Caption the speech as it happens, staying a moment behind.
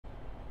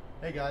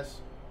Hey guys,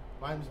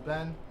 my name is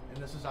Ben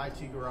and this is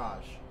IT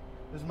Garage.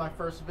 This is my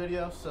first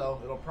video, so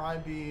it'll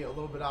probably be a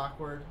little bit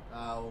awkward.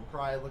 We'll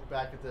probably look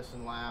back at this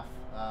and laugh.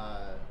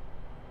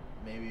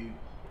 Maybe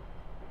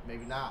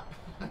not.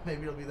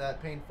 Maybe it'll be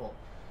that painful.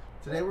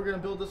 Today we're going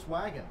to build this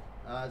wagon.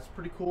 It's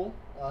pretty cool.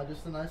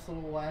 Just a nice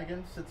little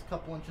wagon. Sits a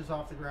couple inches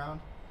off the ground,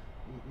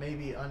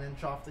 maybe an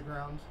inch off the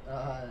ground,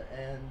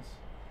 and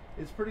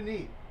it's pretty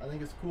neat. I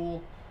think it's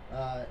cool.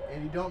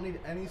 And you don't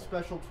need any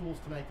special tools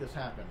to make this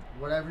happen.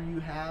 Whatever you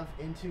have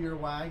into your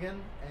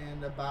wagon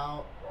and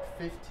about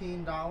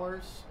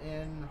 $15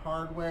 in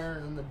hardware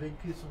and the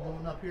big piece of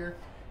aluminum up here.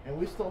 And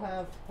we still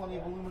have plenty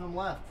of aluminum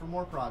left for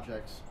more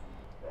projects.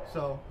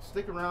 So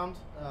stick around.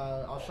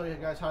 I'll show you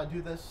guys how to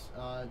do this.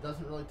 It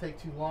doesn't really take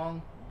too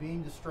long.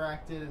 Being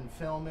distracted and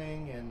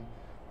filming and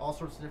all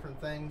sorts of different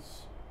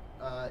things.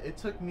 It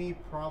took me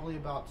probably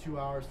about 2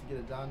 hours to get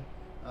it done.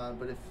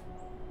 But if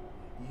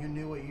you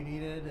knew what you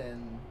needed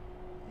and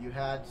you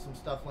had some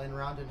stuff laying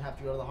around, didn't have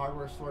to go to the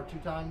hardware store 2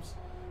 times,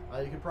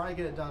 you could probably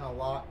get it done a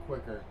lot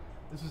quicker.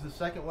 This is the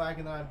second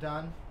wagon that I've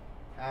done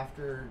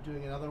after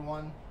doing another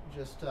one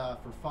just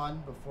for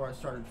fun before I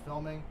started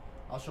filming.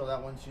 I'll show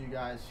that one to you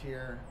guys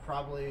here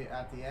probably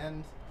at the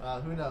end.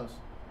 Who knows?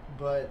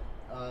 But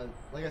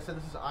like I said,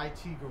 this is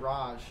IT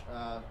Garage.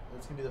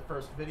 It's gonna be the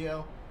first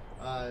video,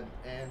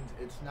 and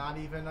it's not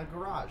even a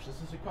garage. This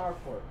is a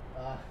carport.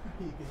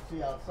 You can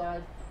see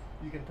outside.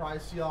 You can probably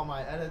see all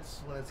my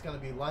edits when it's going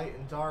to be light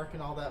and dark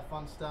and all that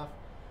fun stuff.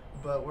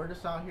 But we're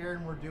just out here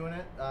and we're doing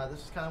it.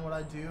 This is kind of what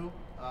I do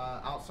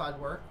outside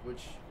work,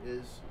 which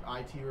is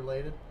IT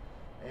related.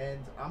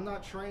 And I'm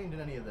not trained in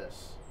any of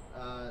this.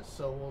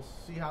 So we'll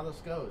see how this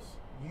goes.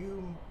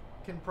 You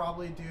can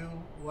probably do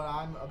what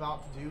I'm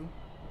about to do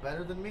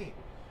better than me,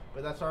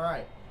 but that's all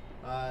right.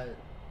 I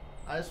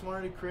just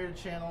wanted to create a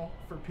channel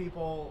for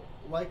people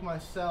like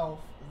myself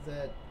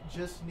that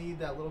just need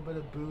that little bit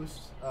of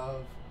boost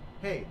of,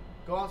 hey,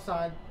 go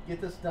outside, get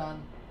this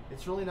done.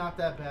 It's really not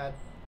that bad.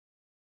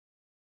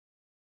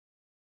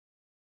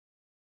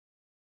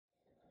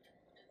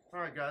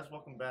 Alright guys,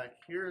 welcome back.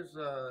 Here's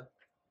a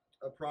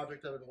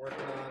project I've been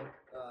working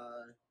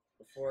on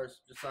before I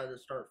decided to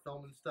start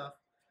filming stuff.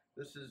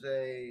 This is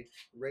a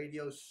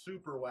radio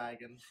super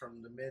wagon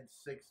from the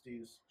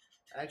mid-60s.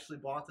 I actually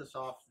bought this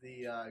off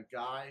the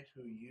guy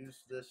who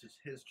used this as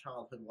his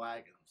childhood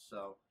wagon.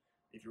 So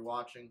if you're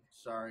watching,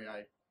 sorry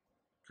I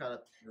cut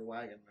up your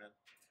wagon, man.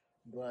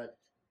 But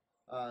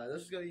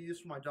this is going to be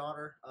used for my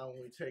daughter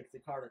when we take the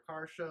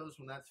car-to-car shows.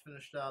 When that's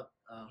finished up,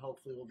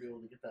 hopefully we'll be able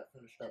to get that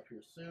finished up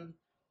here soon.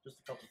 Just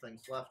a couple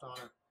things left on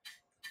it.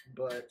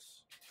 But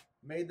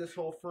made this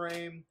whole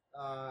frame.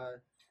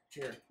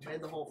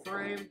 Made the whole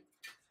frame.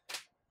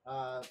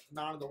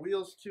 Mounted the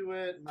wheels to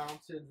it.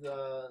 Mounted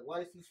the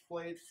license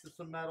plates to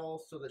some metal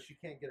so that she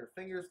can't get her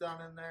fingers down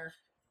in there.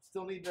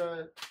 Still need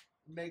to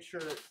make sure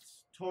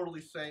it's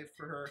totally safe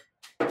for her.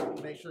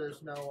 Make sure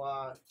there's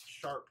no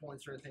sharp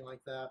points or anything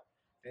like that.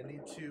 And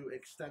need to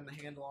extend the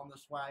handle on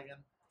this wagon.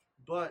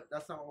 But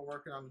that's not what we're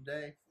working on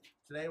today.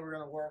 Today we're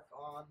going to work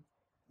on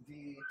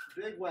the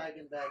big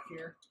wagon back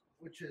here,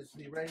 which is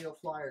the Radio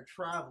Flyer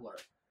Traveler.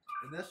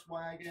 And this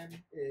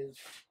wagon is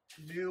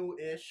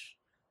new-ish.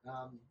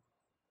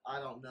 I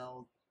don't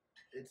know.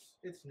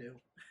 It's new.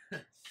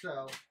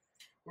 So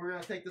we're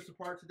going to take this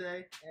apart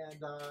today.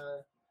 And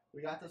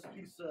we got this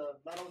piece of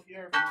metal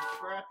here from the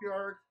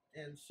scrapyard.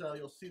 And so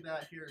you'll see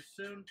that here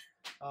soon.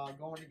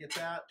 Going to get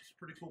that. It's a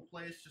pretty cool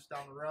place just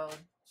down the road.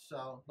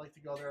 So I'd like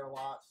to go there a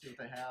lot, see what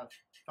they have.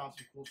 Found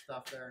some cool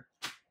stuff there.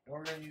 And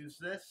we're going to use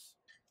this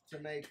to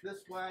make this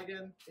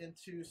wagon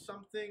into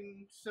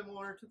something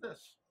similar to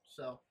this.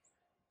 So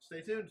stay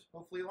tuned.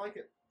 Hopefully you like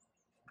it.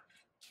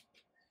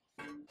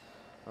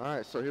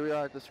 Alright, so here we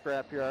are at the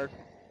scrapyard.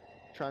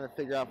 Trying to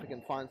figure out if we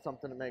can find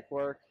something to make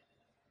work.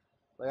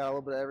 I got a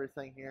little bit of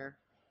everything here.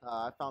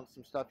 I found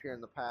some stuff here in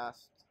the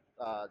past.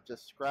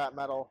 Just scrap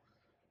metal,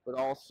 but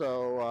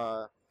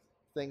also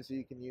things that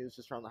you can use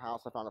just around the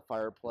house. I found a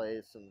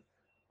fireplace, and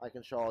I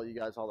can show all you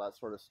guys all that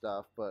sort of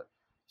stuff. But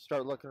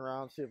start looking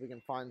around, see if we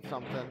can find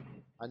something.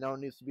 I know it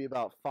needs to be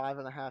about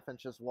 5.5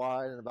 inches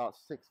wide and about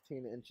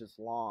 16 inches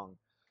long.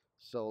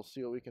 So we'll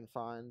see what we can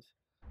find.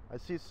 I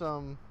see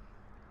some,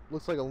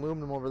 looks like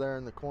aluminum over there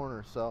in the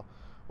corner. So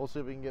we'll see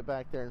if we can get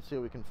back there and see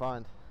what we can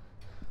find.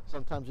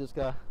 Sometimes you just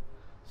gotta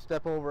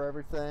step over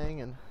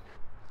everything, and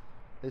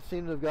they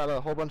seem to have got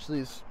a whole bunch of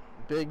these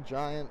big,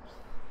 giant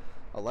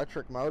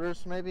electric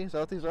motors, maybe? Is that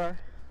what these are?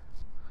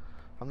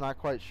 I'm not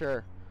quite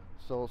sure.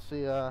 So we'll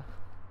see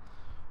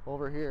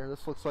over here.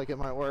 This looks like it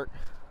might work.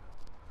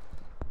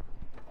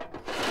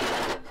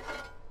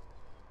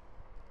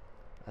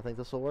 I think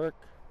this will work.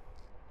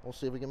 We'll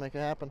see if we can make it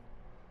happen.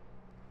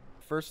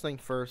 First thing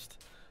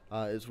first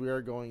is we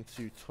are going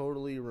to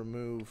totally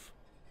remove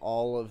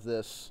all of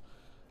this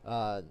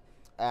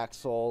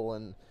axle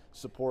and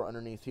support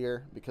underneath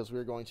here, because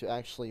we're going to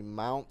actually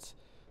mount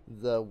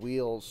the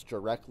wheels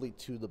directly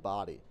to the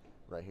body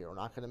right here. We're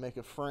not going to make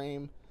a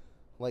frame.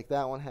 like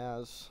that one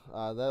has.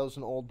 That was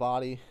an old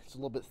body. It's a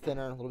little bit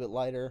thinner, a little bit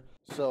lighter.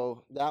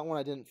 So that one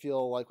I didn't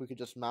feel like we could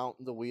just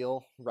mount the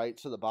wheel right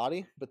to the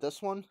body. But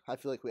this one, I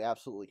feel like we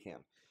absolutely can.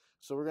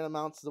 So we're going to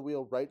mount the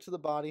wheel right to the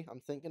body. I'm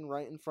thinking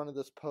right in front of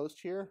this post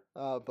here.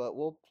 But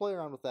we'll play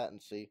around with that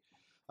and see.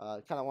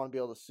 Kind of want to be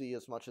able to see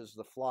as much as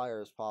the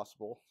flyer as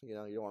possible. You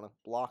know, you don't want to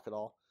block it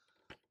all.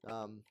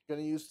 Going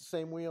to use the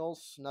same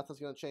wheels. Nothing's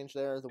going to change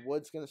there. The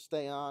wood's going to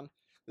stay on.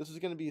 This is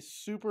going to be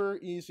super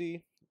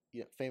easy.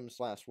 Yeah, famous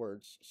last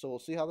words. So we'll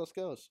see how this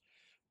goes.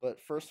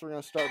 But first we're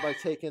going to start by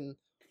taking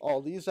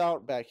all these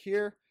out back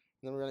here. And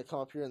then we're going to come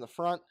up here in the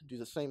front, do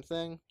the same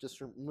thing.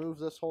 Just remove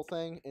this whole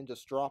thing and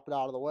just drop it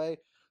out of the way.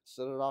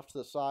 Set it off to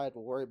the side.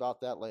 We'll worry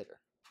about that later.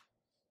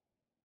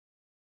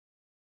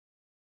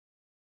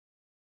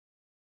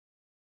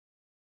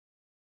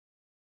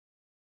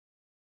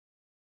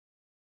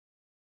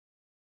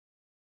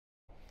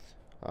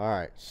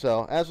 Alright,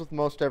 so as with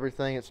most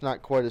everything, it's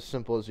not quite as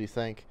simple as you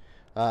think.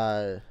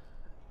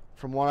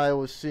 From what I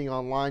was seeing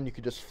online, you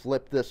could just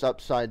flip this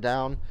upside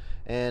down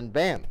and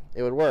bam,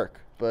 it would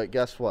work. But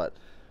guess what?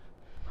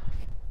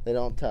 They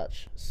don't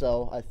touch.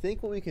 So I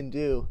think what we can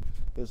do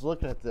is,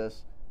 looking at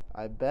this,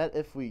 I bet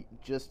if we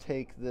just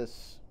take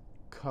this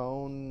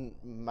cone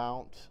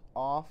mount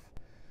off,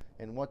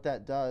 and what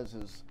that does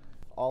is,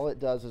 all it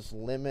does is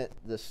limit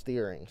the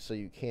steering so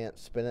you can't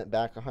spin it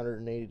back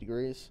 180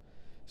 degrees.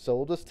 So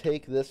we'll just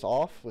take this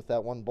off with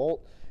that one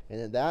bolt,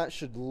 and then that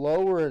should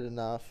lower it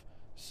enough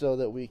so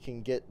that we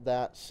can get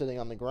that sitting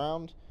on the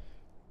ground.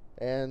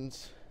 And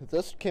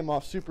this came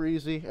off super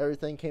easy.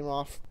 Everything came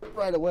off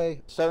right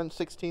away.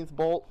 7/16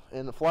 bolt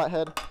in the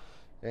flathead,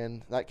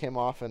 and that came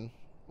off in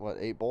what,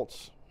 8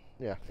 bolts?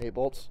 Yeah, 8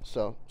 bolts.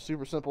 So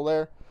super simple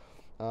there.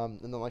 And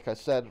then, like I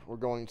said, we're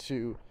going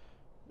to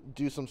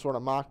do some sort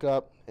of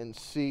mock-up and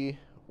see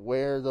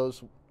where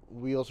those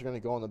wheels are going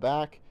to go in the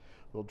back.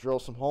 We'll drill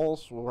some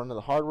holes, we'll run to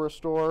the hardware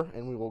store,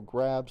 and we will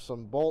grab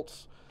some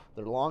bolts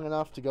that are long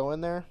enough to go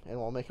in there, and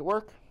we'll make it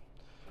work.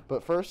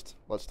 But first,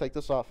 let's take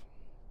this off.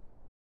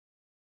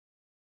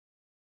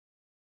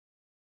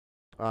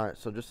 Alright,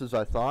 so just as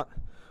I thought,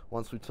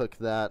 once we took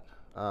that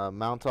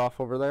mount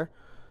off over there,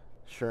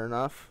 sure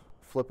enough,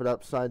 flip it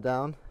upside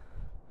down,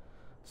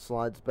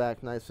 slides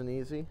back nice and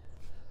easy.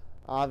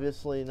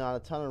 Obviously not a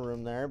ton of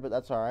room there, but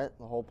that's alright.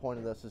 The whole point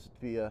of this is to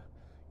be a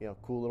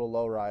cool little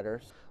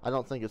lowrider. I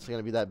don't think it's going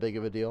to be that big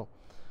of a deal.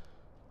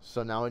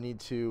 So now I need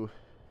to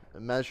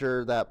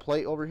measure that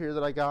plate over here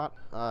that I got.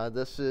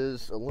 This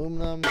is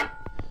aluminum.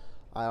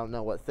 I don't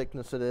know what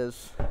thickness it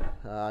is.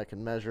 I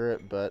can measure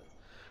it, but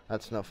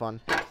that's no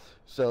fun.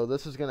 So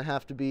this is going to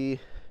have to be,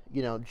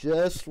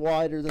 just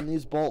wider than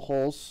these bolt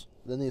holes,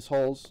 than these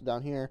holes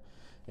down here.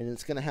 And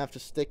it's going to have to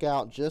stick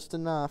out just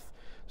enough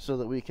so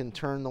that we can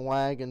turn the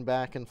wagon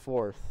back and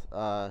forth.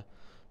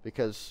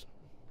 Because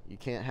you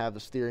can't have the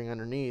steering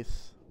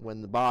underneath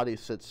when the body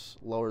sits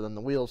lower than the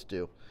wheels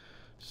do.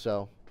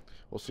 So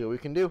we'll see what we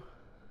can do.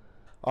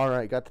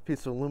 Alright, got the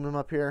piece of aluminum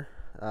up here.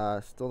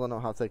 Still don't know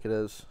how thick it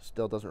is.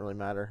 Still doesn't really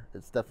matter.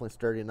 It's definitely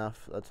sturdy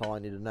enough. That's all I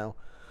need to know.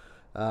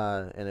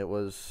 And it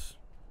was,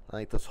 I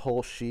think this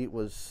whole sheet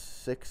was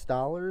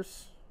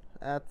 $6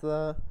 at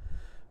the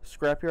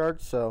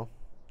scrapyard. So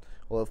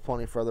we'll have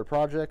plenty for other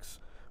projects.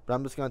 But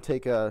I'm just going to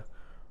take a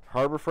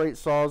Harbor Freight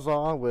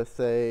Sawzall with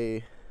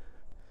a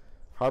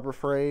Harbor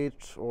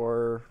Freight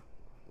or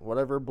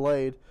whatever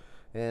blade,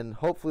 and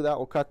hopefully that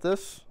will cut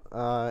this.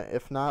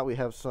 If not, we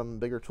have some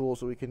bigger tools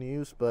that we can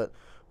use, but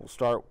we'll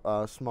start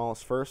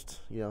smallest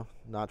first,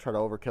 not try to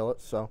overkill it.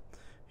 So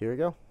here we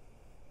go.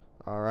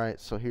 Alright,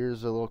 so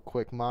here's a little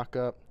quick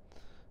mock-up.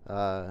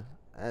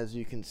 As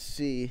you can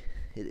see,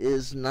 it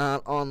is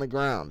not on the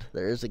ground.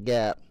 There is a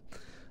gap.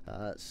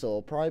 So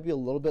it'll probably be a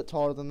little bit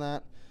taller than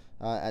that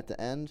at the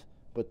end,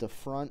 but the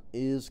front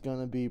is going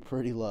to be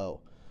pretty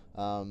low.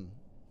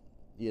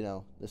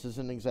 This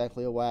isn't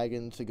exactly a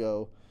wagon to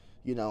go,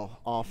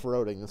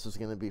 off-roading. This is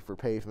going to be for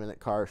pavement at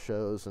car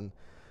shows and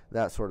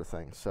that sort of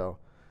thing. So,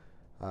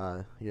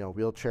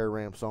 wheelchair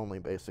ramps only,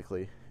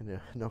 basically.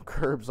 No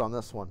curbs on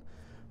this one.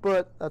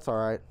 But that's all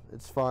right.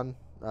 It's fun.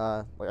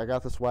 I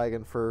got this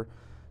wagon for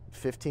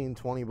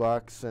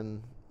 $15-20,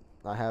 and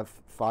I have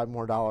 $5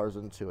 more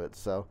into it.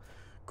 So,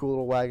 cool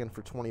little wagon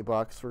for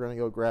 $20. We're going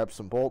to go grab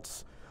some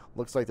bolts.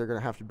 Looks like they're going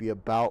to have to be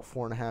about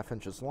 4.5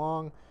 inches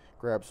long.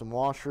 Grab some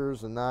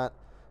washers and that.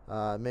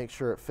 Make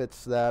sure it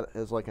fits that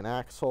as like an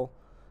axle,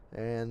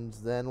 and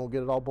then we'll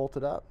get it all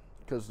bolted up.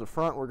 Because the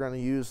front, we're going to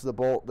use the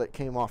bolt that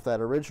came off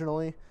that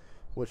originally,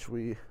 which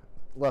we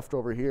left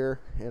over here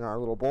in our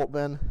little bolt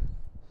bin.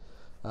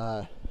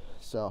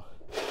 So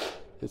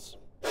it's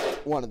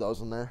one of those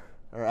in there,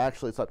 or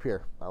actually it's up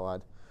here. I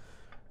lied.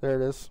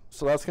 There it is.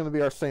 So that's going to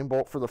be our same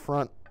bolt for the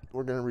front.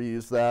 We're going to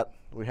reuse that.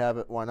 We have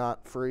it, why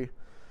not? Free.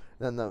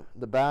 Then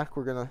the back,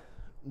 we're going to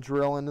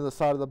drill into the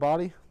side of the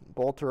body,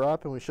 bolt her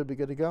up, and we should be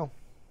good to go.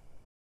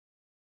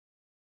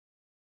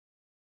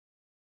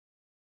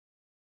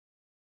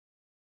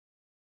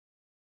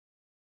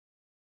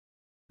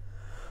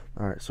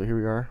 Alright, so here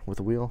we are with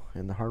the wheel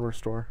in the hardware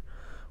store.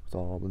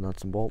 with all the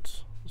nuts and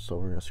bolts. So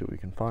we're gonna see what we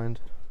can find.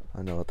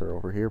 I know that they're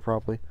over here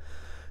probably,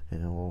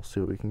 and we'll see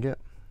what we can get.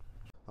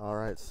 All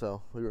right,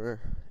 so we were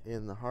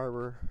in the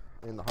harbor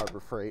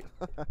freight,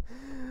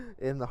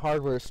 in the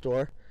hardware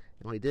store,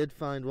 and we did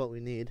find what we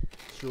need.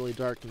 It's really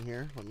dark in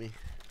here. Let me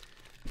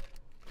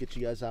get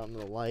you guys out into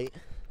the light,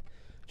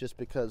 just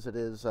because it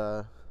is,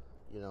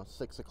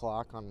 6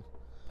 o'clock on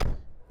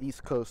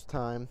East Coast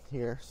time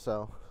here,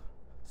 so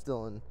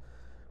still in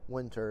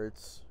winter.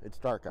 It's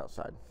dark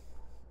outside.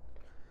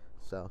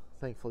 So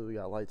thankfully we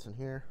got lights in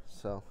here.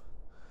 So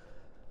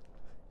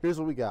here's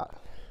what we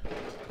got.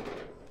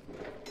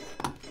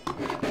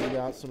 We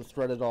got some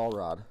threaded all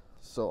rod.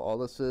 So all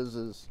this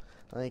is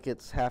I think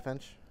it's half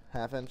inch,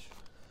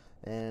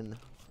 and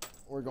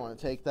we're going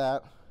to take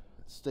that,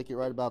 stick it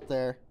right about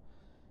there,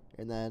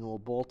 and then we'll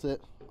bolt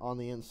it on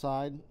the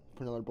inside,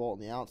 put another bolt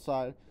on the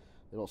outside.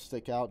 It'll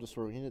stick out just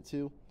where we need it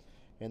to,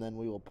 and then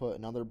we will put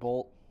another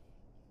bolt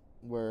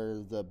where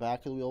the back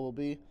of the wheel will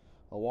be,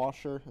 a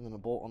washer, and then a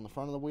bolt on the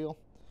front of the wheel,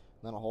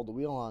 and that'll hold the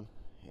wheel on,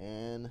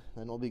 and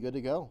then we'll be good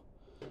to go.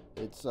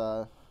 It's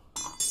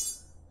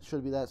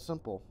should be that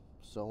simple.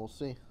 So we'll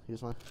see.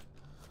 Here's my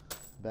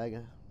bag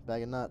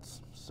of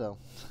nuts. So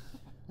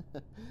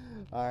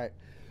all right,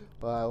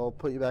 we'll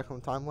put you back on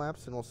time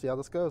lapse and we'll see how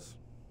this goes.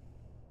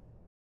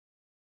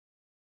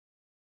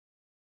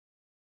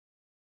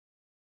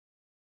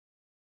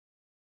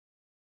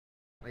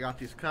 I got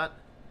these cut.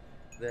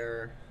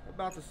 They're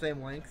about the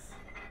same length.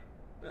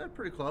 They're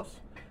pretty close.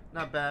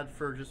 Not bad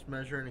for just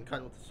measuring and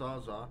cutting with the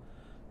Sawzall.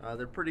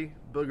 They're pretty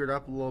boogered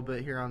up a little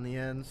bit here on the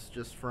ends,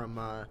 just from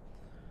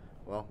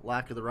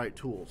lack of the right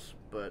tools.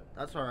 But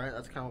that's all right.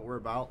 That's kind of what we're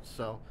about.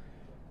 So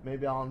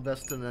maybe I'll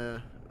invest in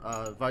a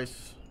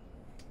vise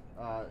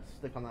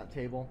stick on that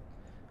table.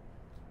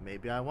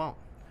 Maybe I won't.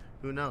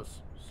 Who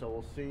knows? So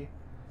we'll see.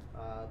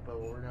 But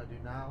what we're gonna do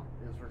now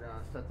is we're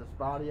gonna set this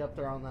body up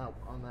there on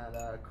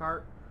that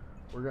cart.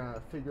 We're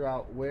gonna figure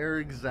out where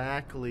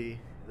exactly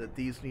that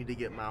these need to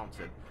get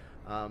mounted.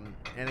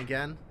 And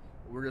again,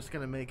 we're just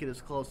gonna make it as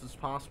close as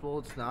possible.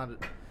 It's not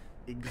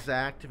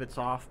exact. If it's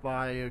off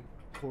by a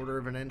quarter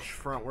of an inch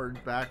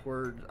frontward,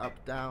 backward,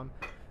 up, down,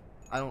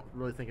 I don't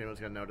really think anyone's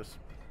gonna notice.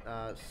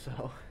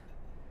 So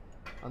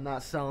I'm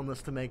not selling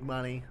this to make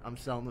money. I'm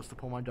selling this to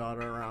pull my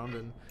daughter around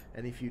and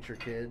any future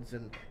kids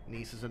and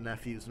nieces and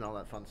nephews and all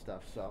that fun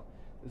stuff. So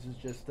this is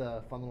just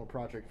a fun little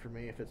project for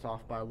me. If it's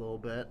off by a little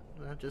bit,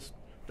 just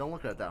don't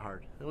look at it that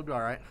hard. It'll be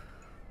all right.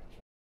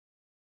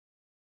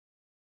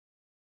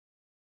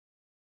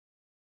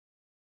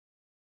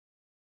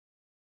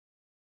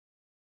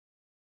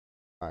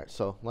 Alright,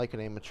 so like an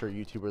amateur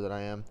YouTuber that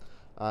I am,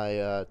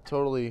 I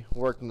totally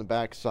worked in the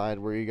backside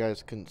where you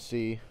guys couldn't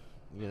see.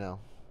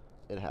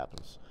 It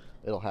happens.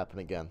 It'll happen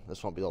again.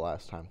 This won't be the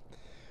last time.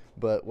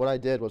 But what I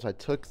did was I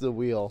took the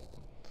wheel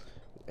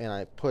and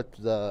I put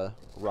the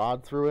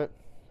rod through it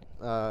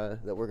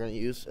that we're going to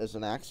use as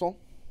an axle,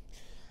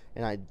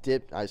 and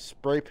I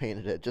spray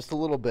painted it just a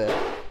little bit,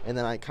 and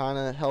then I kind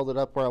of held it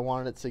up where I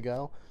wanted it to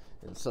go,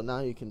 and so now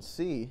you can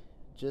see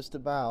just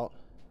about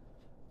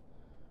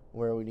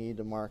where we need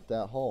to mark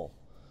that hole.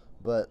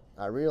 But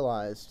I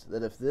realized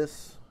that if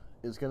this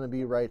is going to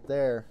be right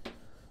there,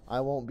 I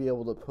won't be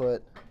able to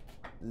put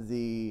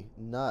the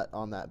nut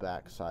on that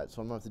back side. So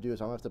what I'm going to have to do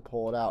is I'm going to have to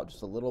pull it out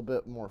just a little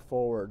bit more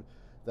forward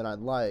than I'd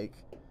like,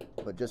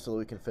 but just so that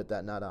we can fit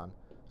that nut on.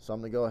 So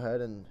I'm going to go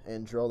ahead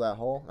and drill that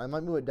hole. I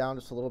might move it down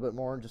just a little bit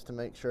more just to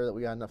make sure that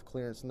we got enough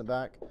clearance in the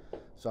back.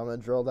 So I'm going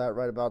to drill that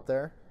right about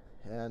there,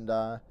 and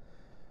I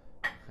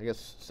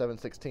guess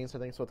 7/16 I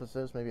think is what this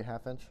is, maybe a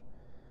 ½ inch.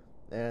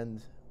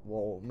 And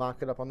we'll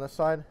knock it up on this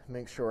side,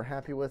 make sure we're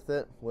happy with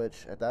it,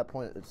 which at that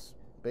point it's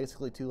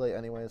basically too late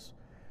anyways.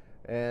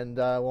 And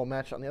we'll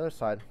match it on the other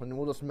side, and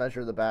we'll just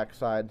measure the back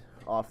side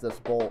off this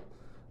bolt,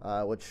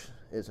 which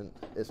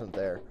isn't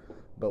there,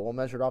 but we'll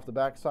measure it off the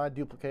back side,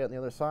 duplicate it on the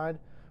other side.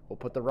 We'll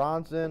put the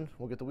rods in,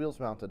 we'll get the wheels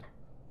mounted.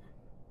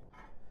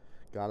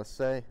 Gotta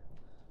say,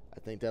 I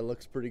think that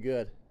looks pretty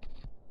good.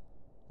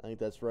 I think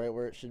that's right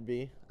where it should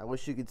be. I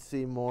wish you could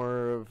see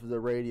more of the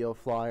radio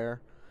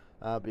flyer,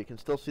 but you can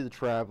still see the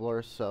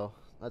Traveler, so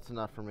that's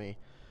enough for me.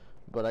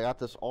 But I got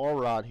this all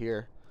rod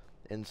here,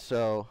 and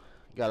so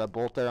got a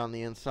bolt there on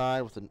the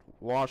inside with a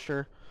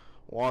washer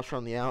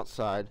on the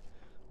outside,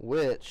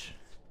 which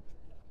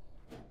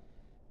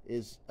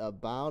is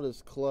about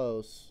as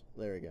close,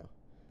 there we go,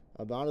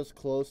 about as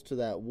close to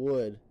that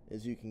wood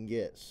as you can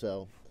get.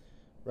 So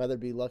rather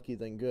be lucky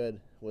than good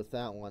with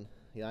that one.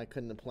 Yeah, I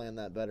couldn't have planned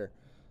that better.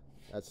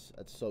 That's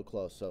so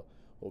close. So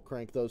we'll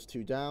crank those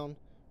two down,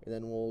 and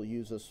then we'll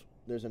use this.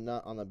 There's a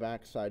nut on the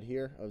back side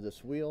here of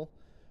this wheel.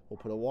 We'll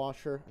put a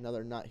washer,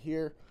 another nut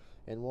here,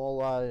 and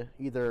we'll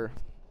either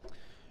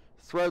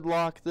thread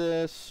lock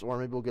this, or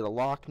maybe we'll get a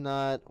lock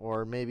nut,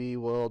 or maybe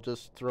we'll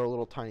just throw a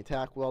little tiny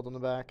tack weld on the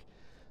back,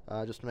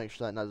 just to make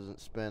sure that nut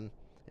doesn't spin.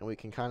 And we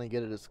can kind of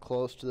get it as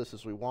close to this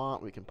as we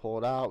want. We can pull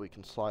it out, we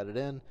can slide it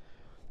in,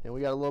 and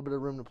we got a little bit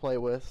of room to play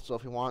with. So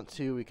if we want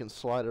to, we can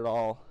slide it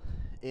all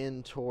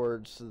in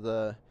towards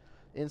the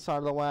inside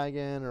of the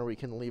wagon, or we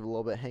can leave a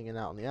little bit hanging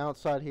out on the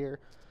outside here.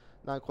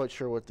 Not quite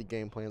sure what the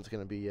game plan is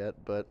going to be yet,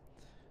 but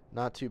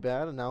not too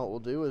bad. And now what we'll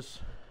do is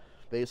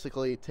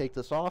basically take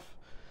this off,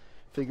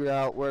 figure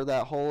out where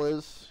that hole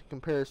is in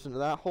comparison to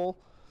that hole,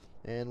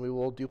 and we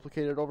will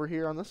duplicate it over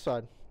here on this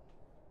side.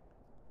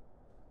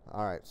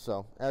 Alright,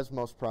 so as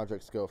most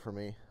projects go for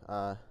me,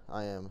 I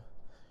am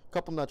a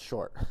couple nuts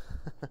short.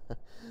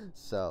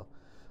 So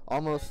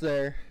almost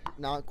there,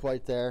 not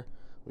quite there.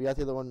 We got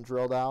the other one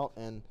drilled out,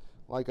 and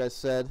like I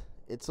said,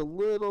 it's a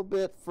little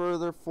bit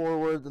further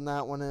forward than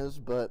that one is,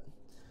 but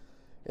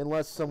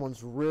unless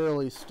someone's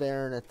really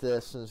staring at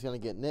this and is going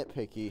to get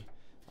nitpicky,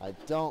 I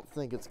don't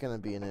think it's going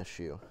to be an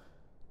issue.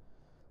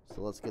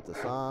 So let's get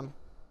this on.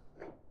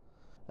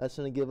 That's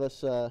going to give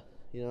us,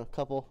 you know, a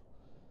couple,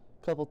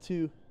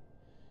 3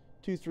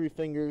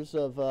 fingers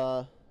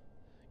of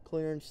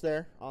clearance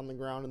there on the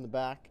ground in the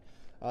back.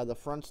 The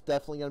front's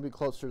definitely going to be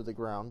closer to the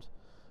ground.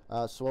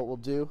 So what we'll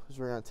do is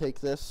we're going to take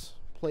this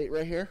plate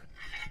right here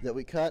that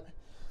we cut,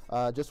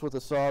 just with a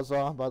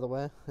Sawzall, by the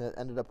way. It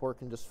ended up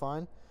working just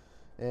fine.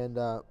 And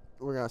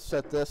we're going to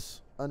set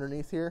this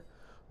underneath here,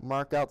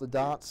 mark out the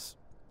dots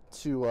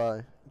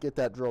to get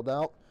that drilled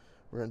out.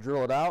 We're going to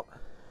drill it out,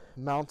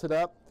 mount it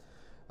up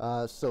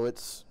so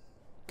it's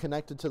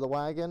connected to the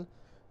wagon.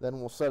 Then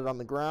we'll set it on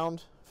the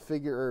ground,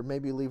 or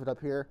maybe leave it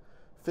up here,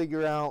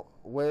 figure out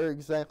where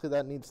exactly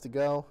that needs to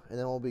go, and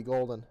then we'll be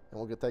golden, and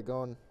we'll get that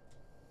going.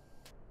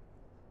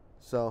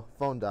 So,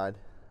 phone died.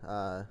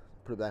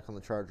 Put it back on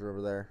the charger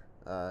over there.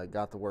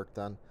 Got the work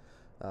done.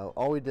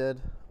 All we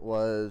did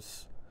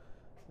was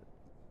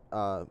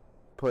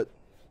put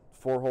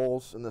 4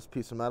 holes in this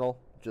piece of metal,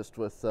 just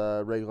with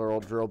a regular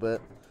old drill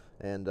bit,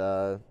 and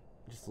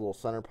just a little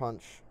center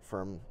punch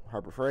from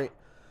Harbor Freight,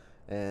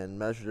 and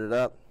measured it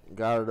up.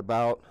 Got it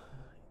about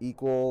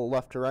equal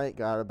left to right,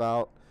 got it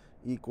about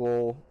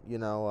equal, you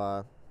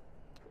know,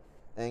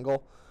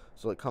 angle,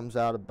 so it comes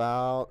out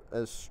about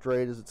as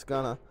straight as it's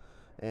gonna.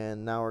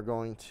 And now we're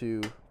going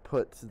to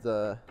put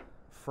the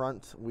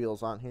front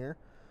wheels on here,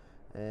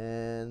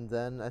 and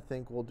then I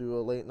think we'll do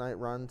a late night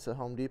run to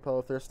Home Depot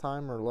if there's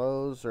time, or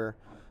Lowe's, or,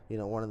 you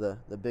know, one of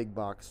the big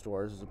box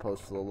stores as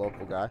opposed to the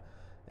local guy,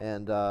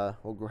 and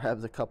we'll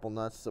grab the couple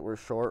nuts that we're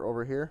short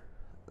over here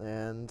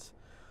and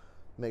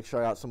make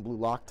sure I got some blue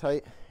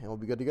Loctite, and we'll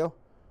be good to go.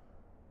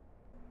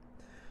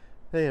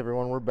 Hey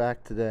everyone, we're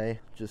back today.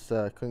 Just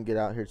couldn't get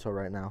out here till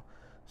right now.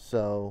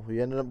 So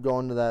we ended up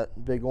going to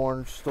that big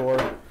orange store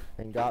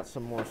and got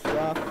some more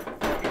stuff.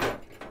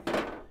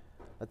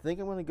 I think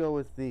I'm going to go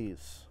with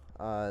these.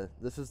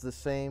 This is the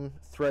same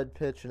thread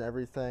pitch and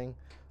everything.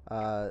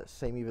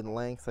 Same even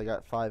length. I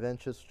got 5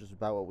 inches, which is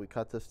about what we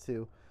cut this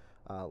to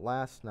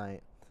last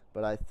night.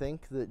 But I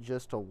think that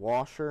just a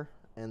washer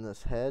and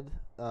this head,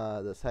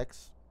 this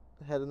hex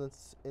head in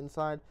this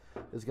inside,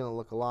 is going to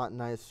look a lot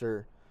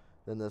nicer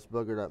than this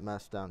boogered up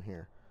mess down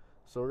here.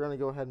 So we're going to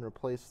go ahead and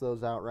replace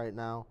those out right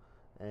now.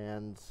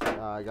 And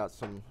I got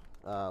some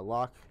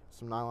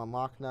nylon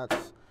lock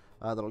nuts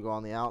that'll go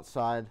on the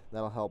outside.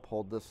 That'll help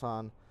hold this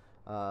on.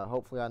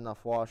 Hopefully I got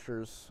enough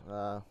washers.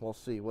 We'll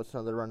see. What's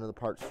another run to the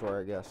parts store,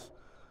 I guess.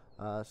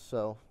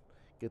 So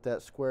get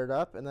that squared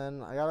up, and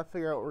then I got to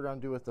figure out what we're going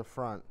to do with the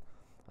front.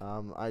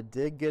 I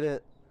did get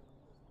it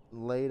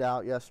laid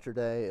out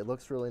yesterday. It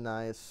looks really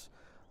nice.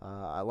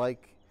 I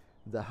like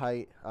the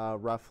height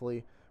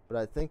roughly, but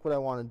I think what I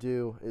want to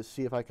do is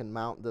see if I can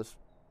mount this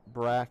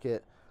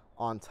bracket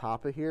on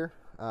top of here.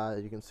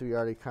 You can see we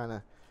already kind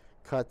of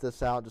cut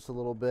this out just a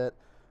little bit.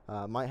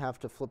 Might have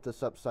to flip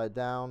this upside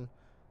down,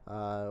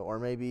 or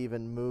maybe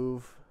even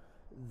move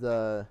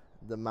the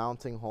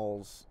mounting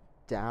holes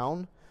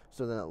down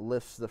so then it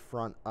lifts the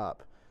front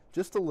up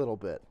just a little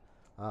bit.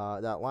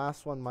 That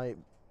last one might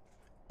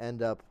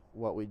end up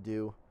what we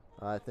do.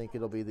 I think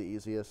it'll be the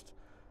easiest.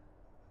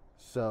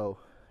 So,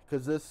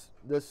 because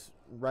this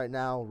right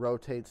now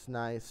rotates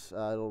nice,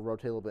 it'll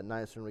rotate a little bit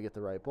nicer when we get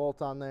the right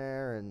bolt on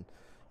there, and,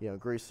 you know,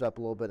 grease it up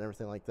a little bit and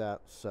everything like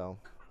that. So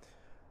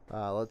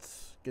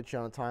let's get you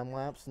on a time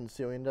lapse and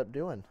see what we end up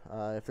doing.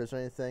 If there's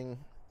anything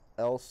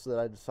else that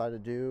I decide to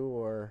do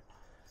or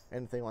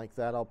anything like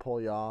that, I'll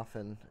pull you off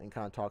and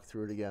kind of talk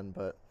through it again.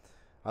 But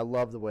I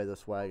love the way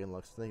this wagon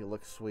looks. I think it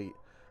looks sweet.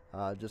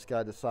 Just got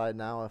to decide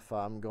now if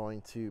I'm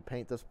going to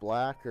paint this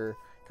black or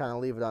kind of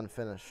leave it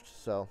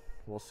unfinished. So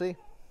we'll see.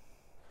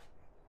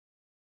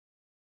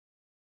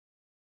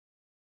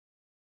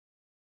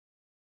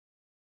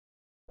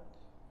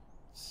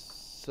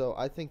 So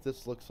I think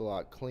this looks a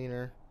lot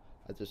cleaner.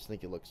 I just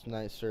think it looks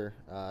nicer.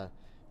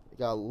 It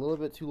got a little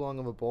bit too long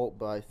of a bolt,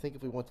 but I think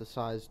if we went the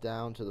size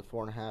down to the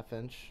 4.5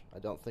 inch, I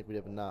don't think we'd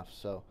have enough.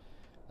 So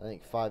I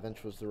think 5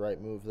 inch was the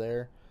right move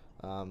there.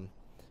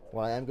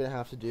 What I am going to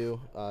have to do,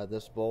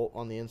 this bolt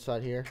on the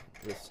inside here,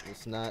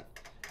 this nut,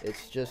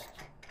 it's just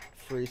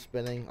free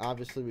spinning.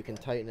 Obviously we can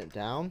tighten it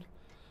down,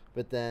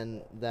 but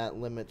then that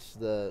limits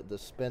the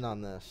spin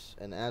on this.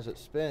 And as it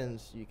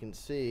spins, you can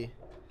see,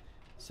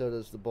 so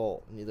does the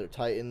bolt. It either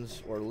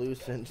tightens or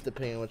loosens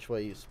depending on which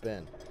way you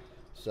spin.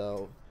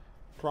 So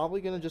probably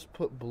going to just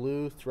put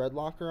blue thread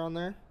locker on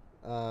there.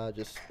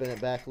 Just spin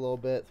it back a little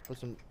bit, put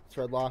some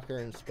thread locker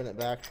and spin it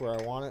back to where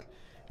I want it.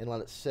 and let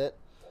it sit.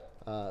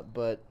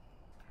 But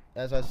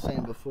as I was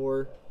saying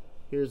before,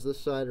 here's this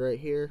side right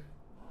here,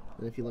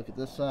 and if you look at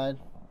this side,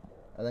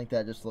 I think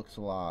that just looks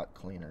a lot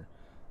cleaner.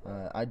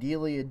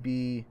 Ideally, it'd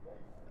be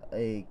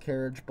a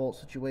carriage bolt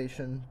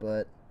situation,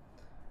 but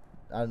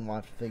I didn't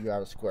want to figure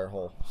out a square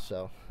hole,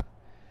 so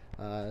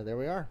there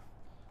we are.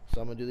 So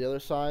I'm going to do the other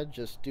side,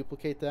 just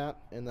duplicate that,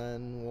 and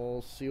then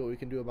we'll see what we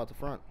can do about the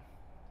front.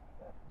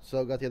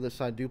 So got the other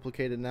side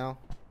duplicated now.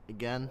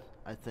 Again,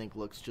 I think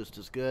looks just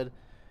as good.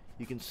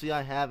 You can see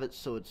I have it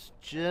so it's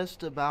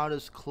just about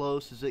as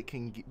close as it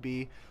can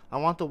be. I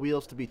want the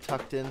wheels to be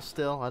tucked in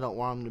still. I don't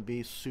want them to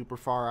be super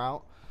far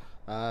out.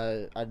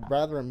 I'd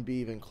rather them be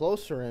even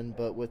closer in,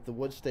 but with the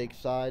wood stake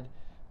side,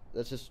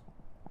 that's just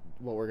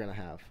what we're going to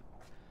have.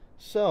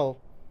 So,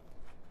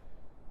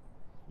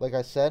 like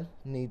I said,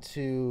 need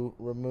to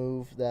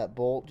remove that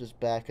bolt, just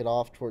back it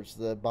off towards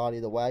the body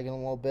of the wagon a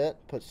little bit,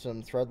 put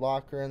some thread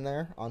locker in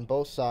there on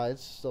both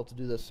sides, still to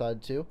do this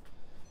side too.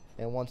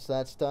 And once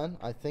that's done,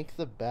 I think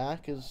the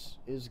back is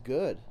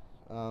good.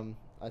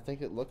 I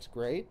think it looks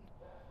great.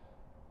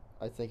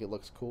 I think it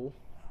looks cool.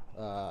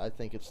 I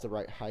think it's the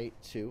right height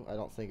too. I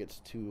don't think it's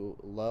too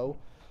low.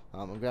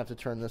 I'm gonna have to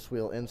turn this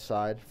wheel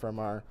inside from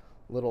our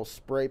little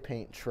spray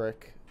paint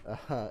trick.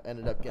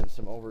 Ended up getting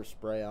some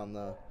overspray on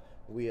the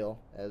wheel,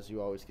 as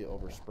you always get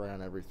overspray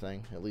on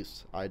everything. At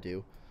least I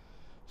do.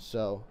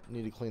 So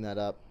need to clean that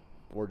up,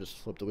 or just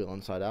flip the wheel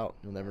inside out.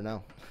 You'll never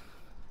know.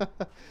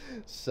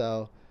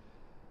 So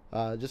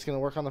just gonna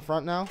work on the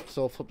front now.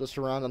 So I'll flip this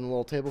around on the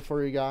little table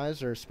for you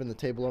guys, or spin the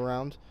table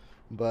around.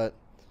 But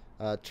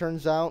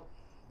turns out,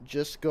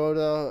 just go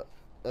to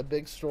a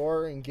big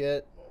store and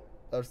get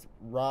a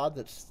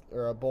rod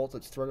or a bolt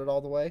that's threaded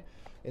all the way,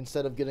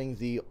 instead of getting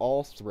the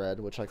all thread,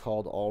 which I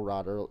called all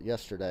rod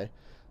yesterday.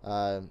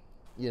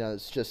 You know,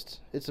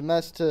 it's a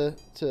mess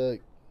to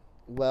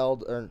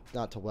weld, or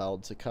not to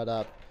weld, to cut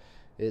up.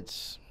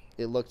 It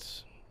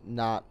looks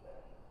not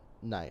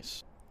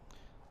nice.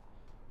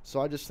 So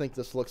I just think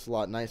this looks a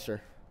lot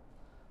nicer.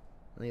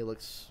 I think it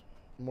looks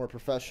more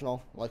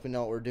professional, like we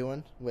know what we're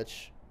doing,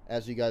 which,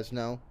 as you guys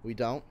know, we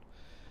don't.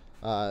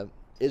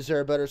 Is there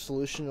a better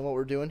solution than what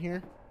we're doing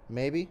here?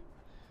 Maybe.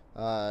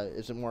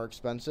 Is it more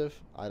expensive?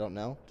 I don't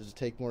know. Does it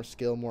take more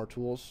skill, more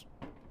tools?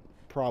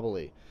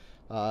 Probably.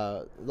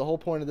 The whole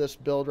point of this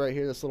build right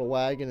here, this little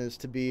wagon, is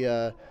to be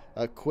a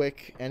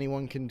quick,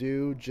 anyone can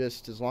do,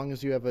 just as long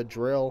as you have a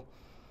drill.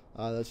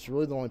 That's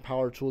really the only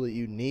power tool that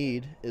you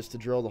need, is to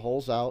drill the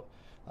holes out.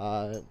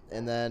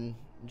 And then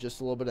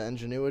just a little bit of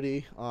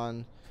ingenuity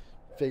on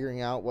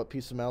figuring out what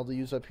piece of metal to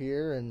use up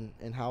here,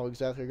 and how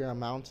exactly you're going to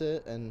mount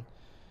it. And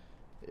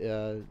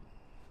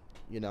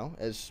you know,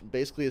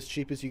 basically as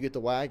cheap as you get the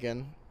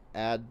wagon,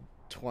 add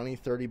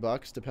 20-30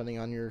 bucks depending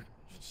on your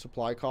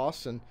supply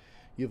costs, and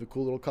you have a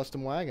cool little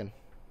custom wagon.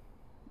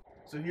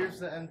 So here's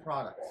the end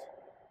product.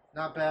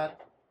 Not bad.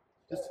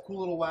 Just a cool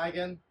little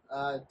wagon.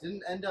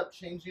 Didn't end up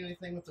changing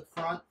anything with the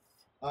front.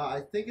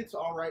 I think it's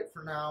all right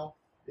for now.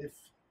 If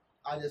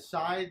I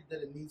decide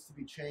that it needs to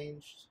be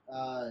changed,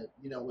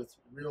 you know, with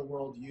real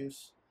world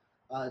use,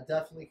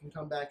 definitely can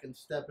come back and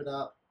step it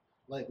up,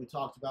 like we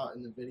talked about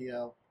in the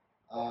video,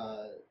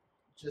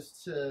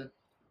 just to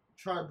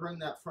try to bring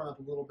that front up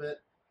a little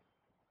bit.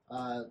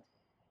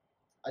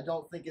 I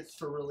don't think it's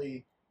for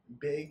really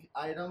big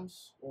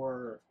items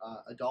or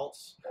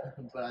adults,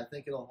 but I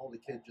think it'll hold a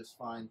kid just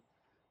fine.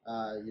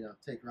 You know,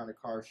 take around a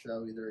car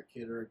show, either a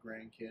kid or a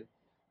grandkid.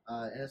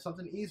 And it's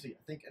something easy.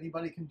 I think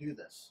anybody can do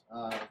this.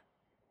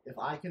 If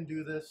I can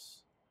do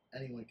this,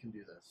 anyone can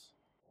do this.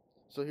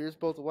 So here's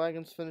both the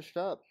wagons finished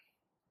up.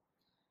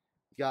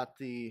 Got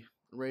the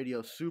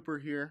Radio Super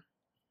here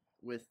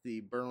with the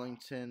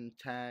Burlington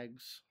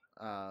tags,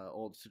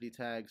 old city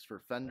tags for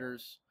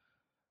fenders.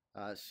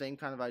 Same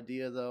kind of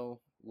idea though.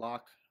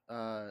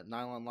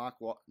 Nylon lock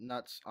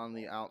nuts on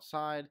the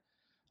outside,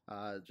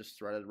 just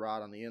threaded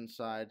rod on the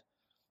inside.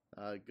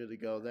 Good to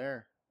go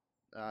there.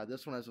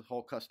 This one has a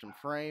whole custom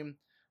frame.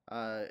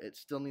 It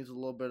still needs a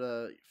little bit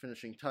of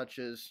finishing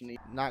touches.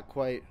 Not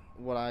quite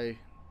what I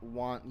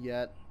want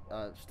yet.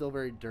 Still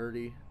very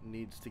dirty.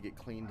 Needs to get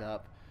cleaned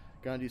up.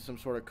 Gonna do some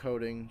sort of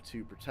coating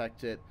to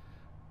protect it.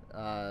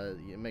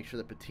 Make sure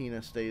the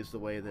patina stays the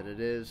way that it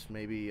is.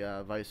 Maybe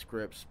Vice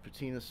Grips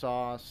patina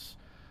sauce,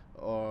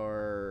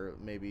 or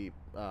maybe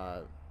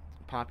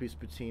Poppy's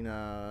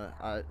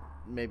patina.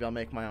 Maybe I'll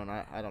make my own.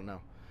 I don't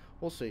know.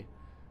 We'll see.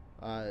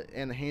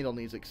 And the handle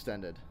needs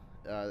extended.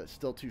 It's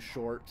still too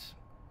short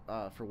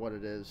for what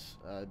it is,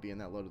 being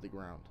that low to the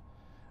ground.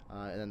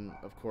 And then,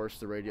 of course,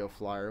 the radio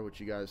flyer,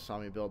 which you guys saw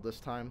me build this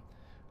time.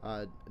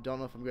 Don't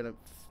know if I'm going to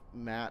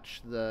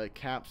match the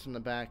caps in the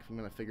back. I'm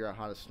going to figure out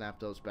how to snap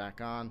those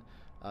back on.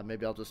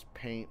 Maybe I'll just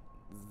paint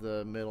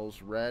the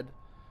middles red.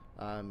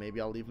 Maybe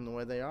I'll leave them the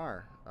way they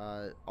are.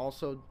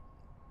 Also,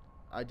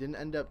 I didn't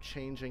end up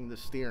changing the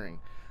steering.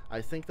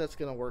 I think that's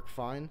going to work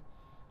fine.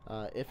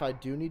 If I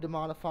do need to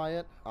modify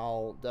it,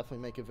 I'll definitely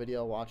make a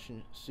video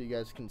watching so you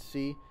guys can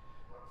see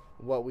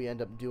what we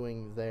end up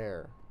doing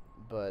there.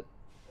 But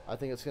I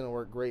think it's going to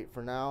work great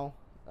for now.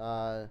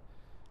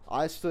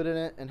 I stood in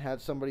it and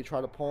had somebody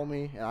try to pull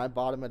me, and I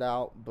bottomed it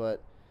out,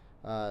 but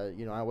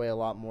you know, I weigh a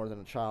lot more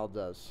than a child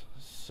does.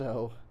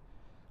 So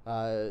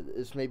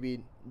it's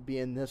maybe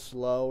being this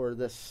low or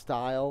this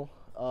style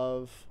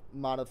of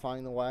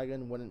modifying the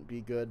wagon wouldn't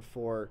be good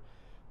for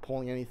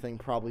pulling anything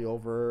probably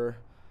over,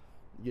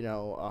 you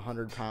know,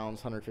 100 pounds,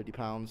 150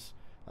 pounds.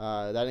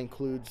 That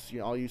includes, you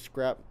know, all you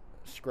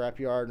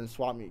scrapyard and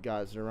swap meet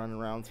guys that are running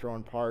around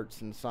throwing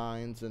parts and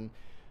signs and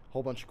a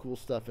whole bunch of cool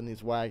stuff in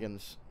these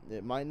wagons.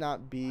 It might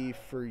not be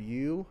for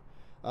you.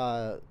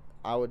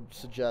 I would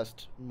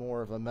suggest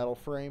more of a metal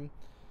frame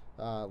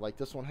like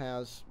this one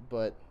has,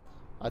 but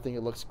I think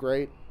it looks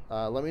great.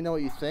 Let me know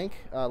what you think.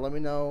 Let me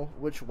know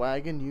which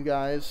wagon you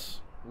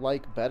guys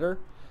like better.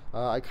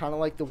 I kind of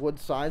like the wood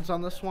sides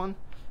on this one.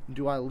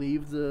 Do I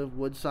leave the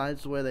wood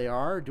sides the way they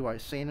are? Do I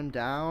sand them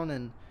down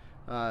and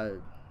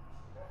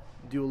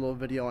do a little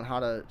video on how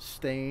to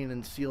stain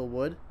and seal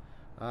wood?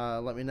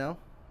 Let me know.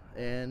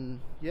 And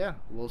yeah,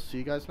 we'll see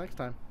you guys next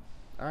time.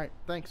 All right,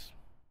 thanks.